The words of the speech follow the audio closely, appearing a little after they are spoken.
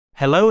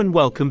Hello and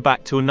welcome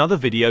back to another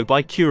video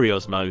by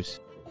Curiosmos.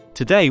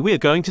 Today we are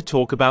going to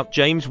talk about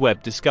James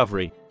Webb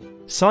discovery.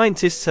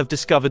 Scientists have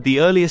discovered the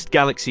earliest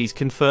galaxies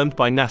confirmed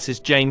by NASA's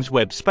James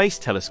Webb Space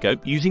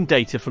Telescope using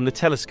data from the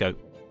telescope.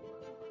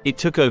 It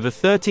took over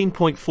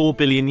 13.4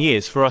 billion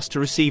years for us to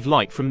receive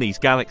light from these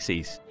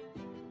galaxies.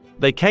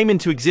 They came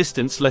into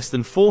existence less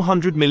than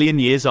 400 million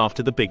years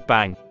after the Big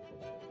Bang.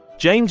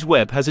 James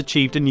Webb has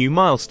achieved a new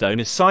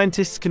milestone as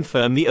scientists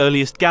confirm the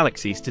earliest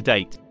galaxies to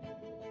date.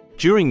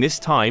 During this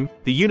time,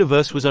 the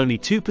universe was only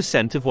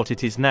 2% of what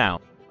it is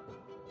now.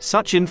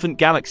 Such infant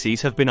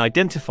galaxies have been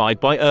identified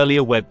by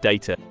earlier Webb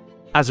data.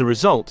 As a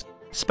result,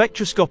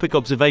 spectroscopic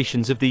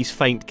observations of these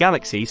faint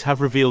galaxies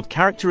have revealed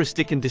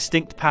characteristic and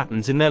distinct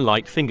patterns in their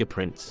light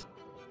fingerprints.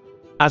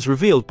 As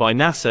revealed by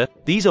NASA,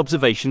 these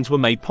observations were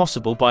made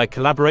possible by a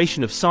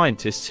collaboration of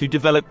scientists who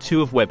developed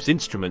two of Webb's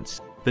instruments,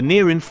 the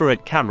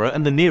near-infrared camera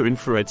and the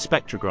near-infrared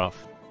spectrograph.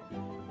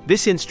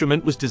 This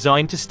instrument was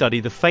designed to study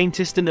the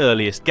faintest and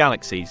earliest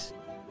galaxies.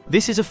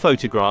 This is a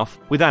photograph,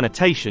 with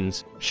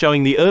annotations,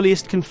 showing the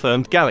earliest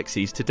confirmed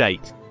galaxies to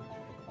date.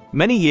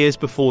 Many years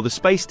before the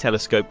Space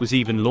Telescope was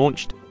even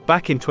launched,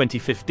 back in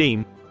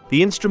 2015,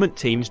 the instrument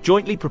teams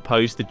jointly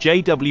proposed the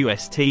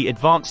JWST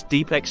Advanced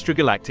Deep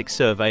Extragalactic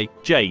Survey,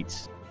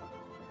 JADES.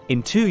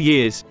 In 2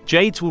 years,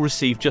 JADES will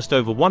receive just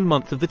over 1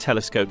 month of the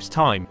telescope's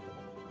time.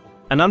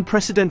 An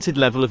unprecedented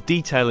level of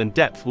detail and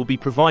depth will be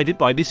provided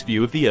by this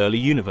view of the early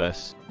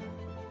universe.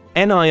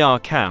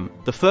 NIRCam,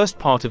 the first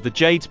part of the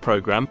JADES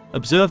program,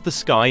 observed the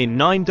sky in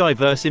 9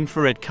 diverse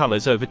infrared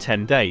colors over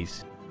 10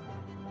 days.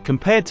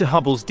 Compared to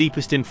Hubble's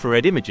deepest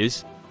infrared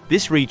images,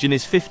 this region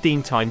is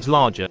 15 times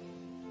larger.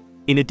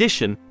 In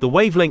addition, the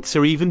wavelengths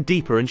are even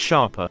deeper and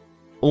sharper.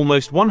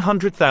 Almost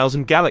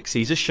 100,000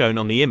 galaxies are shown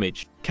on the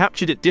image,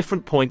 captured at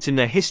different points in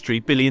their history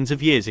billions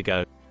of years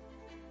ago.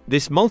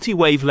 This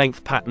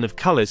multi-wavelength pattern of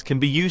colors can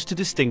be used to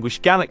distinguish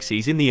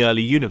galaxies in the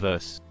early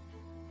universe.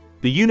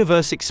 The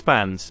universe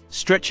expands,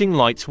 stretching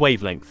light's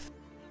wavelength.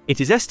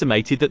 It is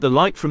estimated that the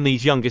light from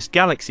these youngest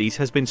galaxies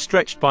has been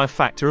stretched by a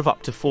factor of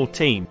up to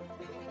 14.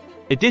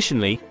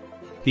 Additionally,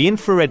 the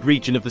infrared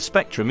region of the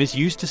spectrum is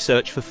used to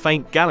search for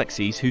faint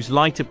galaxies whose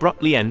light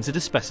abruptly ends at a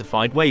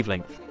specified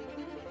wavelength.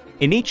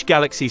 In each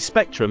galaxy's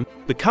spectrum,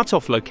 the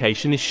cutoff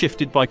location is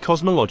shifted by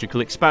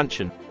cosmological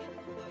expansion.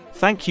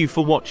 Thank you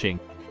for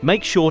watching.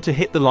 Make sure to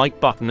hit the like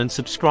button and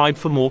subscribe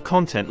for more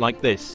content like this.